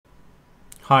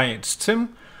Hi, it's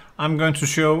Tim. I'm going to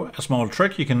show a small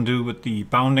trick you can do with the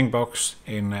bounding box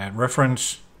in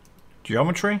reference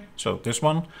geometry, so this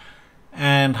one,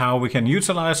 and how we can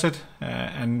utilize it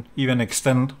and even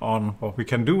extend on what we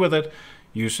can do with it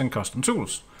using custom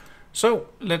tools. So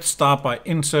let's start by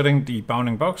inserting the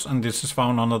bounding box, and this is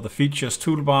found under the features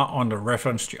toolbar under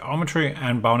reference geometry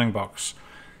and bounding box.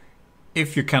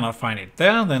 If you cannot find it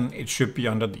there, then it should be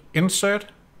under the insert,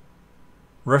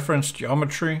 reference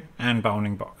geometry and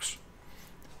bounding box.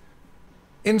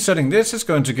 Inserting this is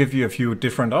going to give you a few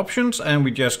different options, and we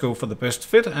just go for the best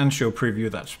fit and show preview.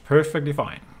 That's perfectly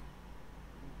fine.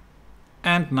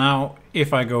 And now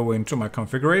if I go into my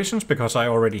configurations, because I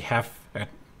already have a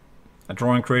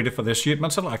drawing created for this sheet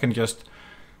metal, I can just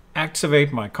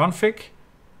activate my config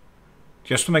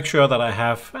just to make sure that I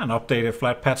have an updated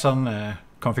flat pattern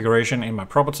configuration in my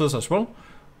properties as well.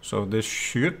 So this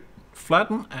should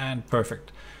flatten and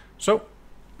perfect. So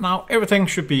now everything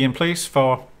should be in place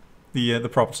for the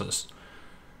properties.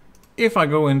 If I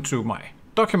go into my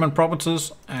document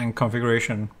properties and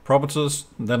configuration properties,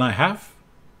 then I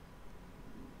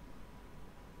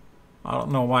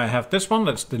don't know why I have this one,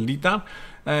 let's delete that.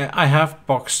 I have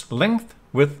box length,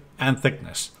 width and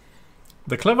thickness.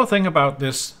 The clever thing about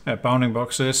this bounding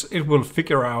box is it will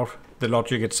figure out the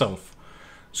logic itself.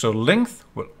 So length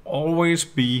will always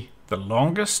be the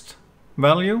longest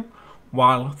value,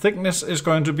 while thickness is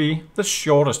going to be the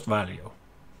shortest value.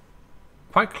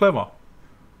 Quite clever.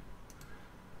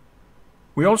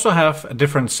 We also have a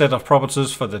different set of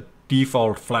properties for the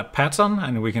default flat pattern,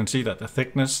 and we can see that the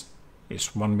thickness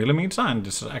is 1 millimeter, and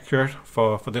this is accurate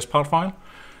for this part file.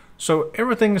 So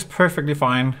everything is perfectly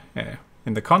fine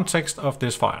in the context of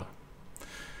this file.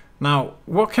 Now,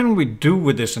 what can we do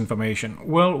with this information?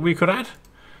 Well, we could add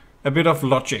a bit of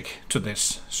logic to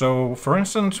this. So for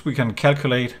instance, we can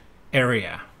calculate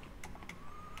area.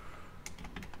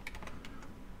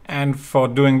 And for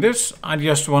doing this, I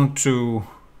just want to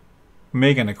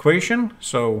make an equation.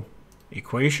 So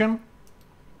equation.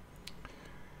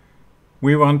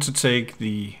 We want to take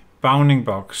the bounding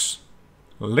box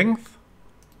length,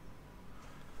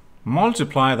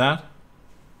 multiply that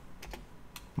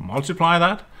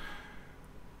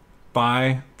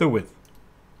by the width.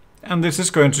 And this is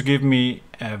going to give me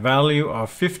a value of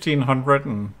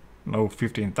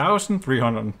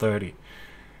 15,330.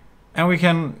 And we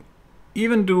can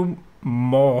even do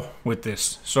more with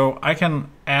this. So I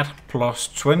can add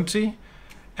 +20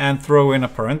 and throw in a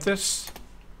parenthesis.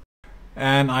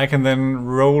 And I can then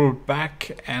roll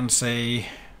back and say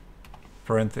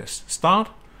parenthesis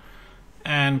start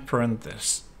and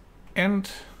parenthesis end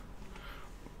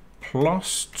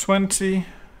 +20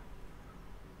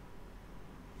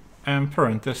 and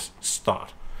parenthesis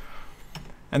start.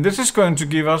 And this is going to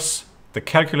give us the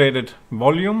calculated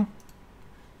volume,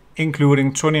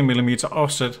 including 20 millimeter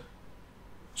offset.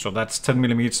 So that's 10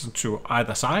 millimeters to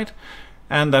either side,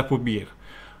 and that would be it.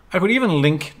 I could even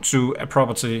link to a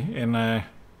property in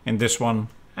this one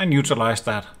and utilize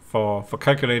that for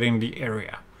calculating the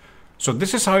area. So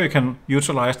this is how you can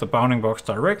utilize the bounding box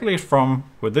directly from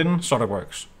within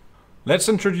SOLIDWORKS. Let's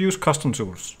introduce custom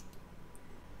tools.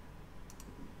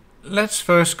 Let's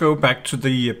first go back to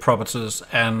the properties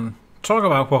and talk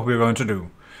about what we're going to do.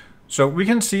 So we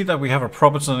can see that we have a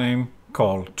property name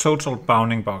called total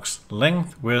bounding box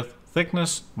length, width,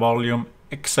 thickness, volume,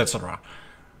 etc.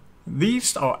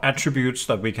 These are attributes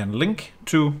that we can link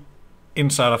to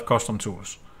inside of custom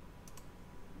tools.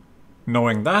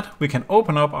 Knowing that, we can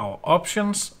open up our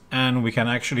options and we can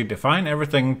actually define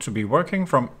everything to be working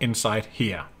from inside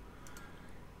here.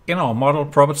 In our model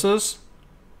properties,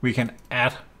 we can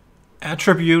add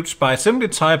attributes by simply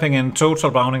typing in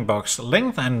total bounding box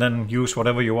length and then use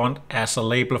whatever you want as a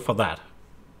label for that.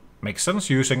 Makes sense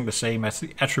using the same as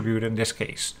the attribute in this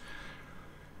case.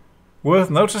 Worth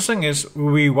noticing is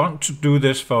we want to do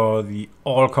this for the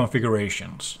all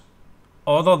configurations.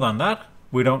 Other than that,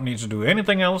 we don't need to do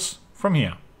anything else from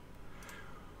here.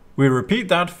 We repeat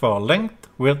that for length,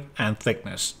 width and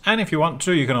thickness. And if you want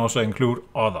to, you can also include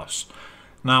others.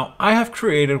 Now I have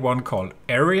created one called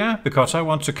area because I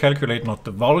want to calculate not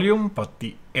the volume but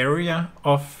the area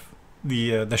of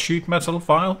the sheet metal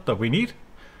file that we need,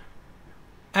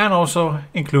 and also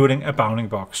including a bounding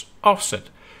box offset.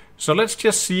 So let's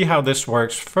just see how this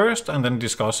works first and then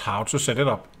discuss how to set it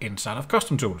up inside of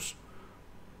custom tools.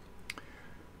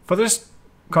 For this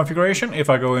configuration,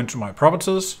 if I go into my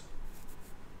properties,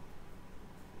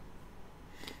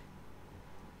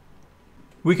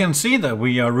 we can see that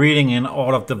we are reading in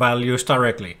all of the values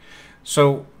directly.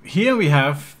 So here we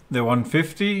have the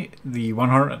 150, the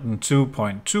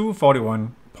 102.2,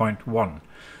 41.1.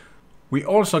 We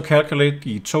also calculate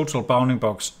the total bounding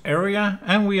box area,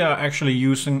 and we are actually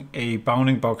using a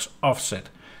bounding box offset.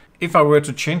 If I were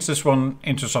to change this one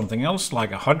into something else,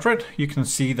 like 100, you can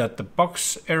see that the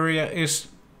box area is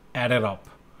added up.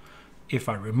 If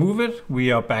I remove it,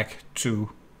 we are back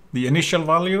to the initial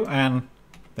value, and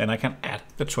then I can add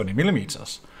the 20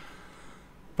 millimeters.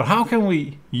 But how can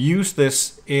we use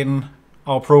this in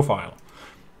our profile?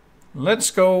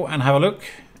 Let's go and have a look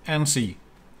and see.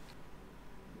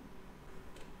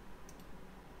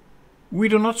 We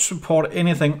do not support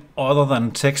anything other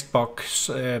than text box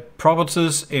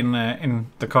properties in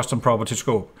the custom property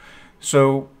scope.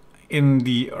 So in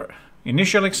the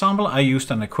initial example, I used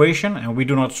an equation and we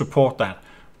do not support that,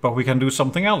 but we can do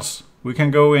something else. We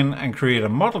can go in and create a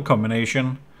model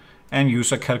combination and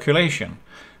use a calculation.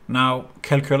 Now,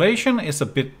 calculation is a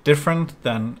bit different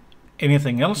than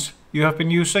anything else you have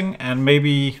been using, and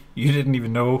maybe you didn't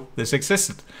even know this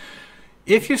existed.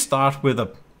 If you start with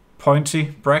a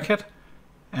pointy bracket,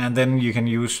 and then you can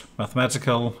use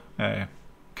mathematical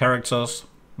characters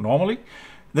normally,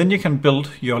 then you can build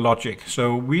your logic.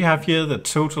 So we have here the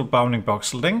total bounding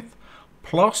box length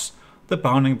plus the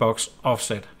bounding box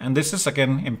offset, and this is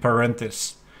again in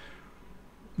parentheses.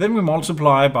 Then we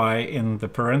multiply by, in the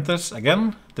parentheses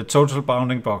again, the total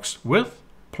bounding box width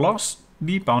plus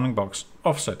the bounding box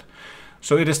offset.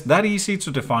 So it is that easy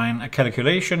to define a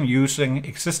calculation using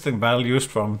existing values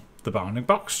from the bounding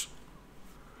box.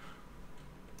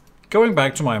 Going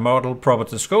back to my model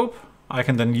property scope, I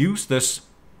can then use this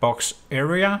box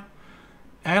area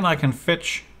and I can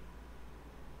fetch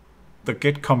the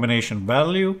get combination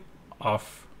value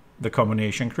of the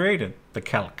combination created, the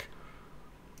calc.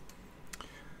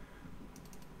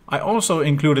 I also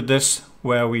included this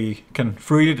where we can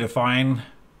freely define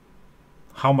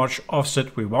how much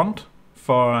offset we want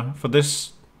for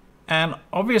this, and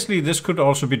obviously this could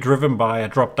also be driven by a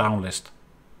drop-down list.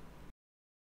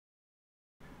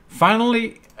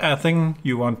 Finally, a thing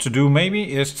you want to do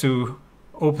maybe is to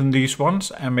open these ones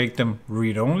and make them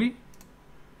read-only,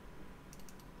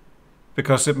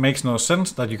 because it makes no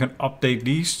sense that you can update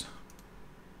these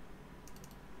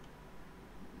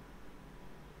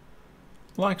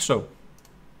like so.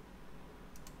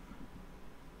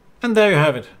 And there you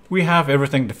have it. We have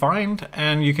everything defined,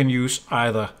 and you can use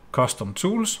either custom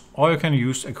tools or you can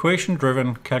use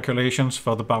equation-driven calculations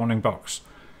for the bounding box.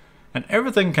 And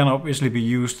everything can obviously be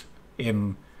used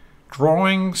in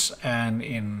drawings and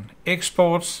in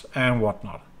exports and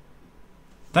whatnot.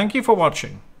 Thank you for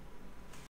watching.